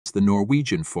cats, the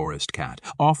Norwegian Forest cat,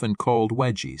 often called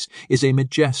wedgies, is a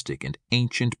majestic and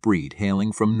ancient breed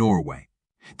hailing from Norway.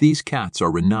 These cats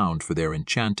are renowned for their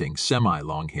enchanting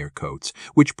semi-long hair coats,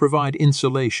 which provide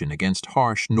insulation against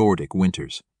harsh Nordic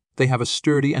winters. They have a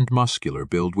sturdy and muscular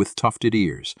build with tufted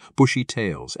ears, bushy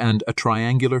tails, and a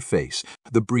triangular face.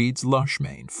 The breed's lush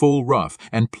mane, full ruff,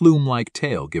 and plume-like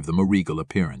tail give them a regal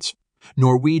appearance.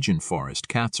 Norwegian forest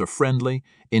cats are friendly,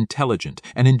 intelligent,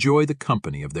 and enjoy the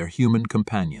company of their human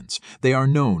companions. They are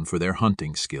known for their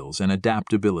hunting skills and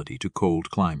adaptability to cold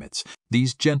climates.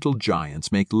 These gentle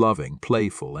giants make loving,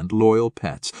 playful, and loyal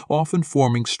pets, often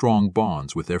forming strong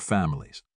bonds with their families.